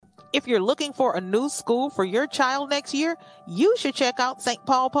If you're looking for a new school for your child next year, you should check out St.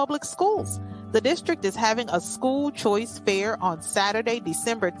 Paul Public Schools. The district is having a school choice fair on Saturday,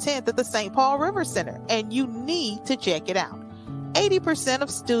 December 10th at the St. Paul River Center, and you need to check it out. 80% of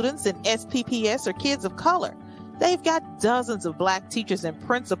students in SPPS are kids of color. They've got dozens of Black teachers and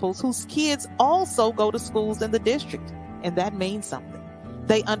principals whose kids also go to schools in the district, and that means something.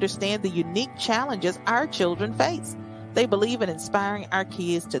 They understand the unique challenges our children face. They believe in inspiring our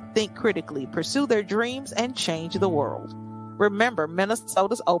kids to think critically, pursue their dreams, and change the world. Remember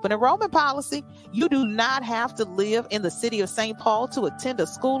Minnesota's open enrollment policy. You do not have to live in the city of St. Paul to attend a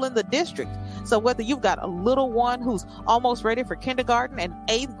school in the district. So whether you've got a little one who's almost ready for kindergarten, an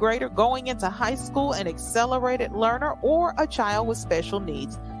 8th grader going into high school, an accelerated learner, or a child with special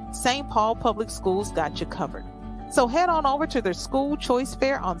needs, St. Paul Public Schools got you covered. So head on over to their school choice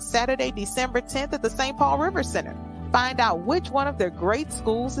fair on Saturday, December 10th at the St. Paul River Center. Find out which one of their great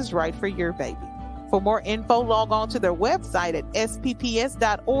schools is right for your baby. For more info, log on to their website at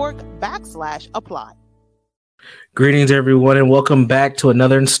spps.org/apply. Greetings, everyone, and welcome back to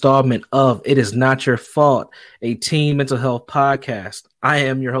another installment of It Is Not Your Fault, a teen mental health podcast. I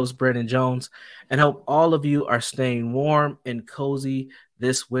am your host, Brandon Jones, and hope all of you are staying warm and cozy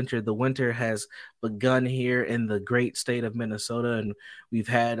this winter. The winter has begun here in the great state of Minnesota, and we've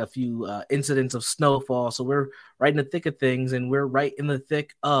had a few incidents of snowfall, so we're right in the thick of things, and we're right in the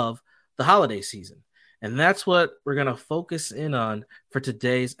thick of the holiday season. And that's what we're going to focus in on for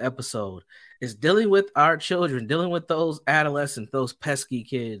today's episode, is dealing with our children, dealing with those adolescents, those pesky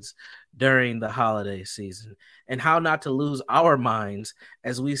kids during the holiday season, and how not to lose our minds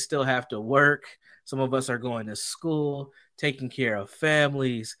as we still have to work. Some of us are going to school, taking care of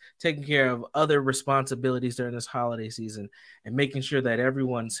families, taking care of other responsibilities during this holiday season, and making sure that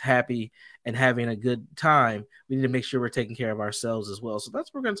everyone's happy and having a good time. We need to make sure we're taking care of ourselves as well. So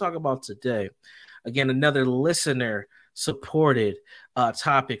that's what we're going to talk about today. Again, another listener supported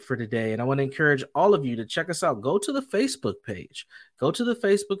topic for today. And I want to encourage all of you to check us out. Go to the Facebook page. Go to the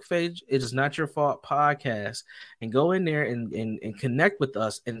Facebook page, It Is Not Your Fault Podcast, and go in there and connect with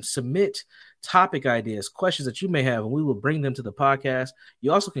us and submit topic ideas, questions that you may have, and we will bring them to the podcast.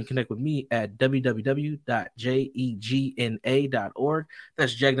 You also can connect with me at www.jegna.org.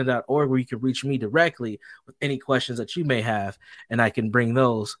 That's jegna.org, where you can reach me directly with any questions that you may have, and I can bring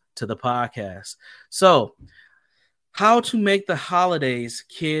those to the podcast. So, how to make the holidays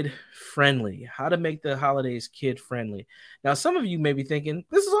kid-friendly. How to make the holidays kid-friendly. Now, some of you may be thinking,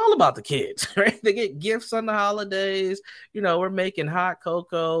 this is all about the kids, right? They get gifts on the holidays. You know, we're making hot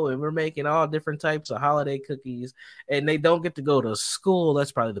cocoa and we're making all different types of holiday cookies, and they don't get to go to school.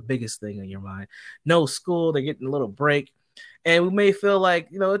 That's probably the biggest thing in your mind. No school, they're getting a little break. And we may feel like,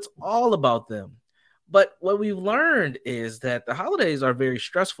 you know, it's all about them. But what we've learned is that the holidays are very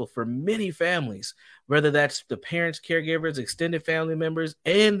stressful for many families, whether that's the parents, caregivers, extended family members,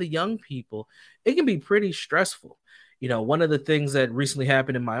 and the young people. It can be pretty stressful. You know, one of the things that recently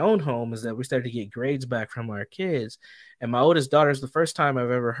happened in my own home is that we started to get grades back from our kids. And my oldest daughter is the first time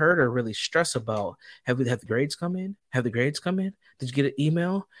I've ever heard her really stress about, have the grades come in? Have the grades come in? Did you get an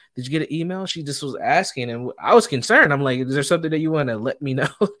email? Did you get an email? She just was asking, and I was concerned. I'm like, is there something that you want to let me know?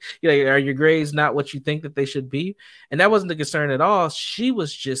 You know, are your grades not what you think that they should be? And that wasn't the concern at all.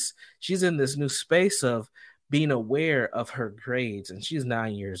 She's in this new space of being aware of her grades, and she's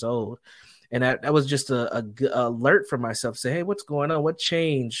 9 years old. And that was just a alert for myself. Say, hey, what's going on? What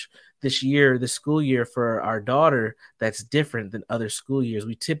changed this year, this school year for our daughter that's different than other school years?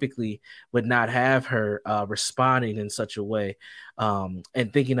 We typically would not have her responding in such a way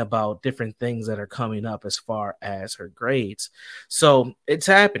and thinking about different things that are coming up as far as her grades. So it's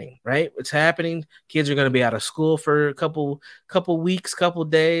happening, right? It's happening. Kids are going to be out of school for a couple weeks, couple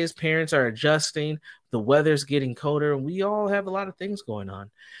days. Parents are adjusting. The weather's getting colder, and we all have a lot of things going on.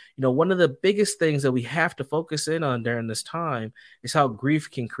 You know, one of the biggest things that we have to focus in on during this time is how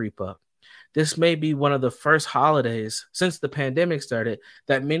grief can creep up. This may be one of the first holidays since the pandemic started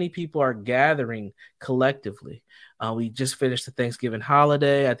that many people are gathering collectively. We just finished the Thanksgiving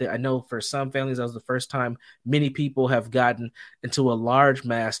holiday. I know for some families, that was the first time many people have gotten into a large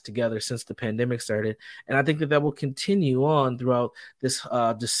mass together since the pandemic started. And I think that will continue on throughout this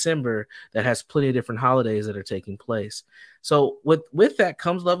December that has plenty of different holidays that are taking place. So with that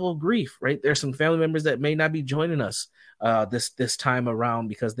comes level of grief, right? There's some family members that may not be joining us this time around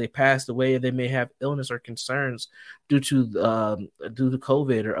because they passed away, or they may have illness or concerns due to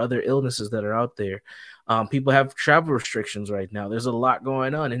COVID or other illnesses that are out there. People have travel restrictions right now. There's a lot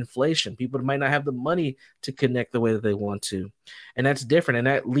going on. Inflation. People might not have the money to connect the way that they want to. And that's different. And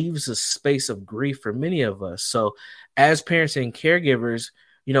that leaves a space of grief for many of us. So as parents and caregivers,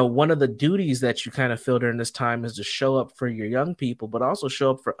 one of the duties that you kind of feel during this time is to show up for your young people, but also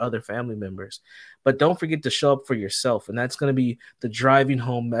show up for other family members. But don't forget to show up for yourself. And that's going to be the driving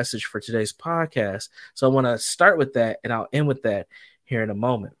home message for today's podcast. So I want to start with that, and I'll end with that here in a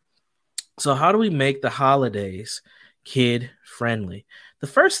moment. So how do we make the holidays kid friendly? The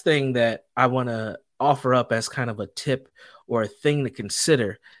first thing that I want to offer up as kind of a tip or a thing to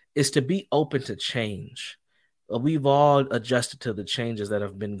consider is to be open to change. We've all adjusted to the changes that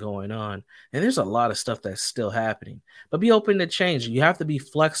have been going on, and there's a lot of stuff that's still happening, but be open to change. You have to be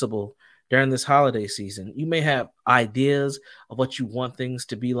flexible during this holiday season. You may have ideas of what you want things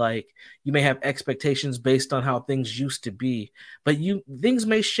to be like. You may have expectations based on how things used to be, but things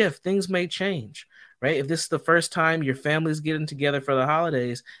may shift, things may change. Right? If this is the first time your family's getting together for the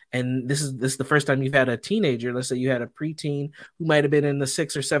holidays, and this is the first time you've had a teenager, let's say you had a preteen who might have been in the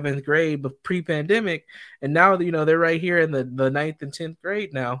 6th or 7th grade, but pre-pandemic, and now they're right here in the 9th and 10th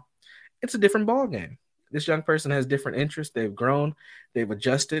grade now, it's a different ball game. This young person has different interests. They've grown, they've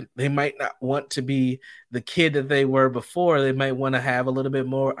adjusted. They might not want to be the kid that they were before. They might want to have a little bit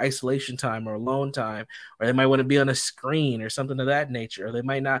more isolation time or alone time, or they might want to be on a screen or something of that nature. Or they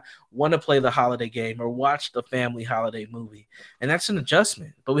might not want to play the holiday game or watch the family holiday movie. And that's an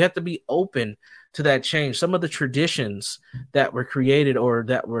adjustment, but we have to be open to that change. Some of the traditions that were created or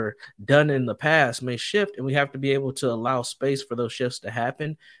that were done in the past may shift, and we have to be able to allow space for those shifts to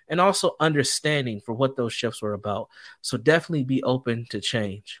happen, and also understanding for what those shifts were about. So definitely be open to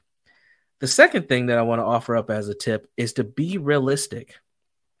change. The second thing that I want to offer up as a tip is to be realistic.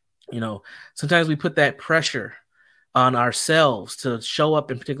 Sometimes we put that pressure on ourselves to show up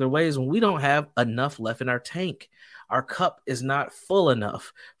in particular ways when we don't have enough left in our tank. Our cup is not full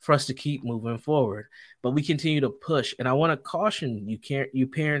enough for us to keep moving forward, but we continue to push. And I want to caution you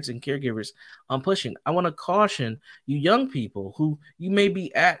parents and caregivers on pushing. I want to caution you young people who you may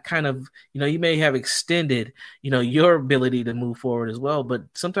be at kind of, you may have extended, your ability to move forward as well. But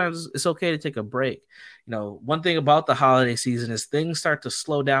sometimes it's okay to take a break. One thing about the holiday season is things start to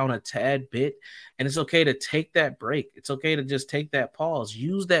slow down a tad bit, and it's okay to take that break. It's okay to just take that pause.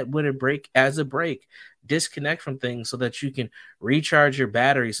 Use that winter break as a break. Disconnect from things so that you can recharge your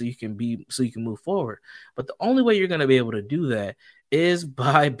battery so you can move forward. But the only way you're going to be able to do that is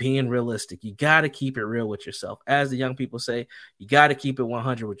by being realistic. You got to keep it real with yourself. As the young people say, you got to keep it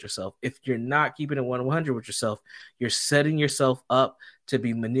 100 with yourself. If you're not keeping it 100 with yourself, you're setting yourself up to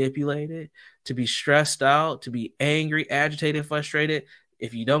be manipulated, to be stressed out, to be angry, agitated, frustrated.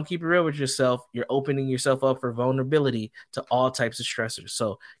 If you don't keep it real with yourself, you're opening yourself up for vulnerability to all types of stressors.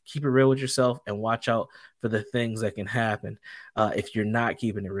 So keep it real with yourself and watch out for the things that can happen if you're not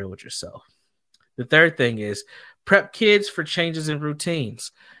keeping it real with yourself. The third thing is prep kids for changes in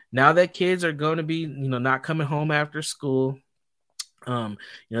routines. Now that kids are going to be, not coming home after school,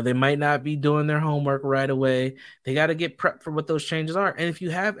 they might not be doing their homework right away. They got to get prepped for what those changes are. And if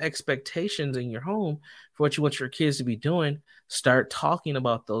you have expectations in your home for what you want your kids to be doing, start talking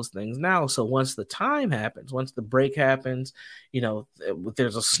about those things now. So once the time happens, once the break happens, if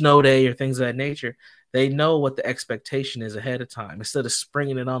there's a snow day or things of that nature, they know what the expectation is ahead of time. Instead of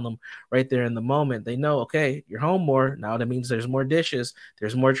springing it on them right there in the moment, they know, okay, you're home more. Now that means there's more dishes,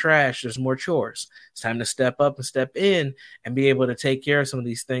 there's more trash, there's more chores. It's time to step up and step in and be able to take care of some of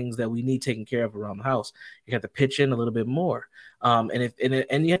these things that we need taken care of around the house. You have to pitch in a little bit more. And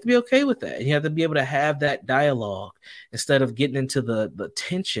you have to be okay with that. And you have to be able to have that dialogue instead of getting into the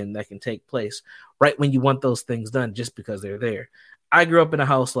tension that can take place right when you want those things done just because they're there. I grew up in a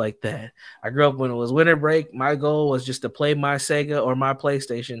house like that. I grew up when it was winter break. My goal was just to play my Sega or my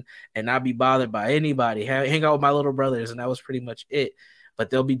PlayStation and not be bothered by anybody. Hang out with my little brothers, and that was pretty much it. But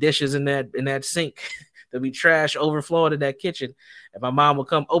there'll be dishes in that sink. There'll be trash overflowing in that kitchen. And my mom will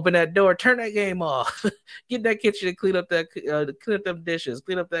come, open that door, turn that game off, get in that kitchen and clean up them dishes,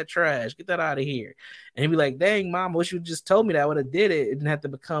 clean up that trash, get that out of here. And he'd be like, dang, Mom, I wish you just told me that I would have did it. It didn't have to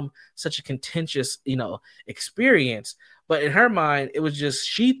become such a contentious, experience. But in her mind, it was just,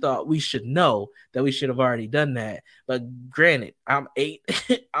 she thought we should know that we should have already done that. But granted, I'm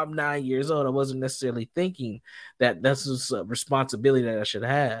 8, I'm 9 years old. I wasn't necessarily thinking that this was a responsibility that I should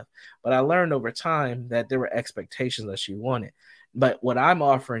have. But I learned over time that there were expectations that she wanted. But what I'm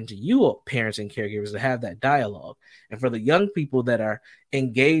offering to you, parents and caregivers, to have that dialogue. And for the young people that are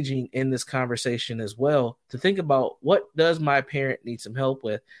engaging in this conversation as well, to think about, what does my parent need some help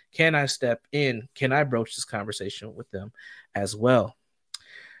with? Can I step in? Can I broach this conversation with them as well?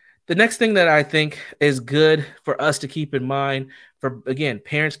 The next thing that I think is good for us to keep in mind for, again,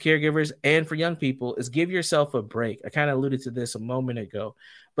 parents, caregivers, and for young people is give yourself a break. I kind of alluded to this a moment ago,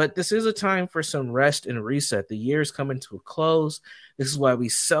 But this is a time for some rest and reset. The year is coming to a close. This is why we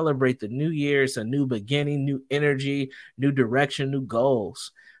celebrate the new year. It's a new beginning, new energy, new direction, new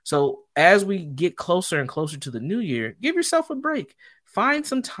goals. So as we get closer and closer to the new year, give yourself a break. Find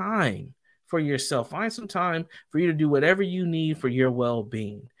some time for yourself. Find some time for you to do whatever you need for your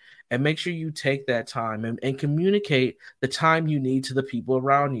well-being. And make sure you take that time and communicate the time you need to the people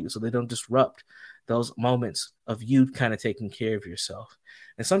around you so they don't disrupt those moments of you kind of taking care of yourself.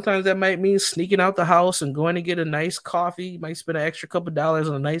 And sometimes that might mean sneaking out the house and going to get a nice coffee. You might spend an extra couple of dollars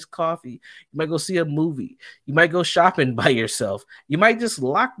on a nice coffee. You might go see a movie. You might go shopping by yourself. You might just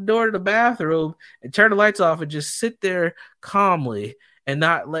lock the door to the bathroom and turn the lights off and just sit there calmly and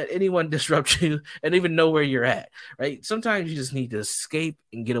not let anyone disrupt you and even know where you're at, right? Sometimes you just need to escape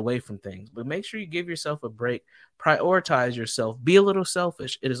and get away from things, but make sure you give yourself a break, prioritize yourself, be a little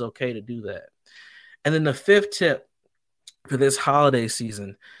selfish. It is okay to do that. And then the fifth tip for this holiday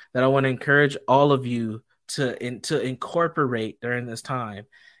season that I want to encourage all of you to incorporate during this time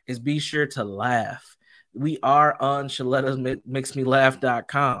is be sure to laugh. We are on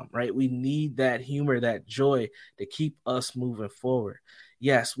ShalettaMakesMeLaugh.com, right? We need that humor, that joy to keep us moving forward.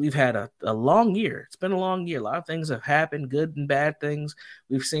 Yes, we've had a long year. It's been a long year. A lot of things have happened, good and bad things.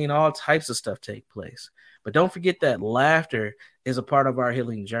 We've seen all types of stuff take place. But don't forget that laughter is a part of our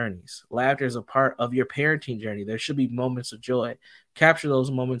healing journeys. Laughter is a part of your parenting journey. There should be moments of joy. Capture those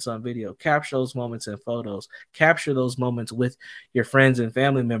moments on video. Capture those moments in photos. Capture those moments with your friends and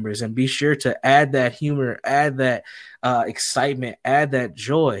family members. And be sure to add that humor, add that excitement, add that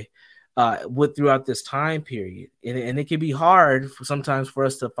joy throughout this time period. And it can be hard sometimes for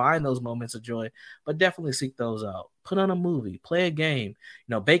us to find those moments of joy, but definitely seek those out. Put on a movie, play a game,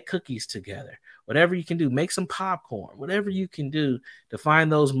 bake cookies together. Whatever you can do, make some popcorn, whatever you can do to find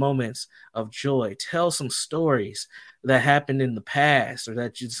those moments of joy. Tell some stories that happened in the past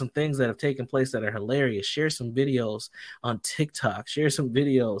or some things that have taken place that are hilarious. Share some videos on TikTok. Share some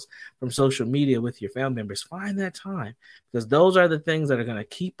videos from social media with your family members. Find that time because those are the things that are going to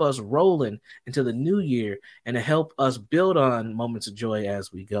keep us rolling into the new year and to help us build on moments of joy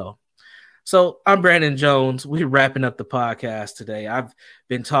as we go. So I'm Brandon Jones. We're wrapping up the podcast today. I've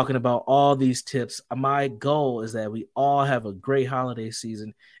been talking about all these tips. My goal is that we all have a great holiday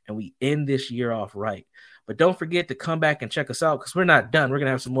season and we end this year off right. But don't forget to come back and check us out because we're not done. We're going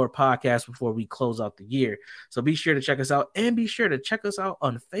to have some more podcasts before we close out the year. So be sure to check us out and be sure to check us out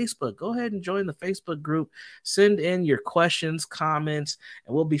on Facebook. Go ahead and join the Facebook group. Send in your questions, comments,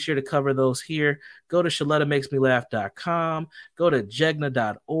 and we'll be sure to cover those here. Go to ShalettaMakesMeLaugh.com. Go to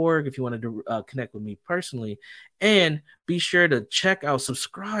Jegna.org if you want to connect with me personally. And be sure to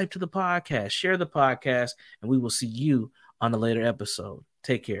subscribe to the podcast, share the podcast, and we will see you on a later episode.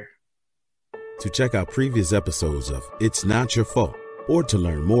 Take care. To check out previous episodes of It's Not Your Fault or to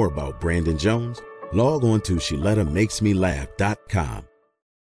learn more about Brandon Jones, log on to ShalettaMakesMeLaugh.com.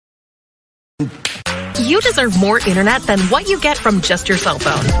 You deserve more internet than what you get from just your cell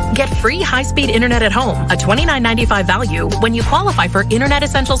phone. Get free high-speed internet at home, a $29.95 value when you qualify for Internet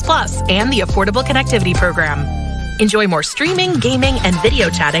Essentials Plus and the Affordable Connectivity Program. Enjoy more streaming, gaming, and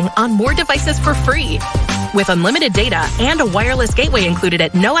video chatting on more devices for free. With unlimited data and a wireless gateway included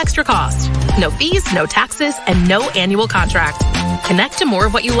at no extra cost. No fees, no taxes, and no annual contract. Connect to more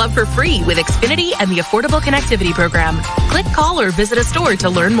of what you love for free with Xfinity and the Affordable Connectivity Program. Click, call, or visit a store to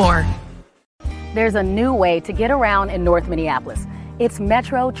learn more. There's a new way to get around in North Minneapolis. It's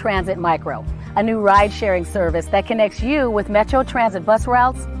Metro Transit Micro, a new ride-sharing service that connects you with Metro Transit bus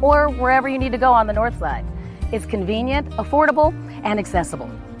routes or wherever you need to go on the north side. It's convenient, affordable, and accessible.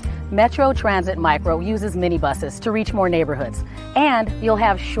 Metro Transit Micro uses minibuses to reach more neighborhoods, and you'll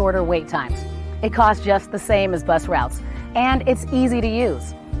have shorter wait times. It costs just the same as bus routes, and it's easy to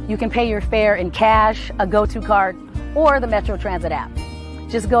use. You can pay your fare in cash, a go-to card, or the Metro Transit app.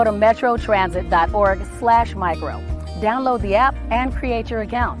 Just go to metrotransit.org/micro. Download the app and create your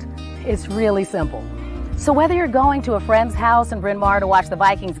account. It's really simple. So whether you're going to a friend's house in Bryn Mawr to watch the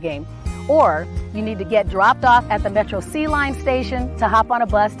Vikings game, or you need to get dropped off at the Metro C Line station to hop on a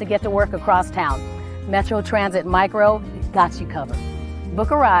bus to get to work across town, Metro Transit Micro got you covered.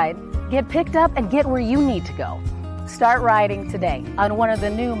 Book a ride, get picked up, and get where you need to go. Start riding today on one of the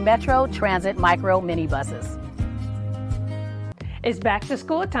new Metro Transit Micro minibuses. It's back to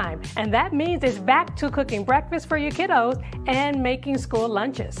school time, and that means it's back to cooking breakfast for your kiddos and making school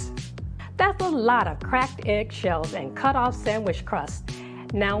lunches. That's a lot of cracked eggshells and cut-off sandwich crust.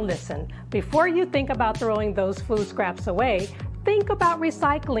 Now listen, before you think about throwing those food scraps away, think about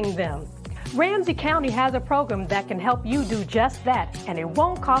recycling them. Ramsey County has a program that can help you do just that, and it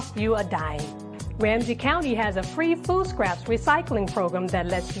won't cost you a dime. Ramsey County has a free food scraps recycling program that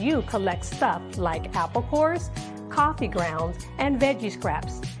lets you collect stuff like apple cores, coffee grounds, and veggie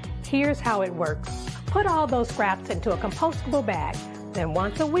scraps. Here's how it works. Put all those scraps into a compostable bag. Then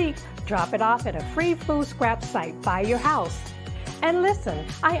once a week, drop it off at a free food scrap site by your house. And listen,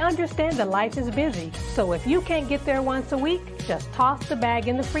 I understand that life is busy, so if you can't get there once a week, just toss the bag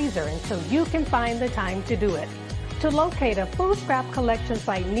in the freezer until you can find the time to do it. To locate a food scrap collection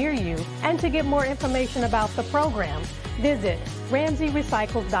site near you and to get more information about the program, visit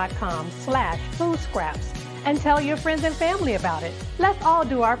RamseyRecycles.com/food scraps and tell your friends and family about it. Let's all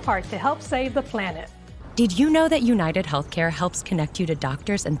do our part to help save the planet. Did you know that United Healthcare helps connect you to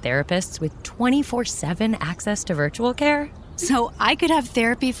doctors and therapists with 24/7 access to virtual care? So I could have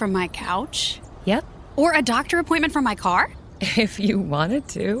therapy from my couch? Yep. Or a doctor appointment from my car? If you wanted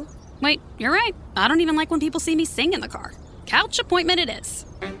to. Wait, you're right. I don't even like when people see me sing in the car. Couch appointment it is.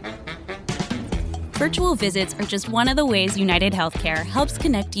 Virtual visits are just one of the ways United Healthcare helps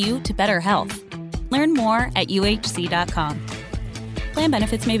connect you to better health. Learn more at uhc.com. Plan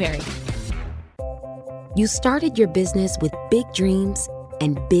benefits may vary. You started your business with big dreams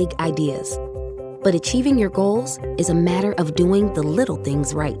and big ideas. But achieving your goals is a matter of doing the little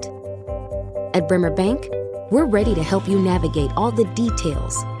things right. At Bremer Bank, we're ready to help you navigate all the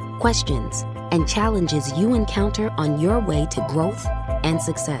details, questions, and challenges you encounter on your way to growth and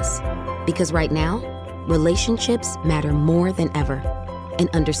success. Because right now, relationships matter more than ever, and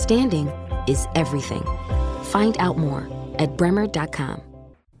understanding is everything. Find out more at bremer.com.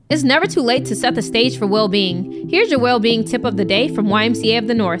 It's never too late to set the stage for well-being. Here's your well-being tip of the day from YMCA of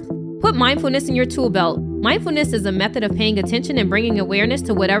the North. Put mindfulness in your tool belt. Mindfulness is a method of paying attention and bringing awareness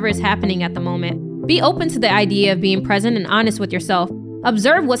to whatever is happening at the moment. Be open to the idea of being present and honest with yourself.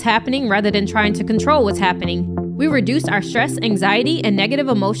 Observe what's happening rather than trying to control what's happening. We reduce our stress, anxiety, and negative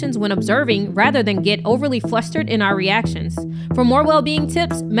emotions when observing rather than get overly flustered in our reactions. For more well-being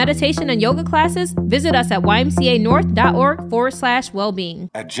tips, meditation, and yoga classes, visit us at ymcanorth.org/wellbeing.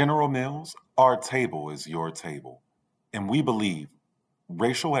 At General Mills, our table is your table. And we believe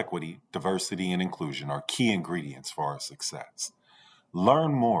racial equity, diversity, and inclusion are key ingredients for our success.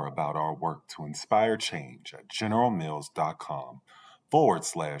 Learn more about our work to inspire change at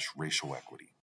generalmills.com/racial equity.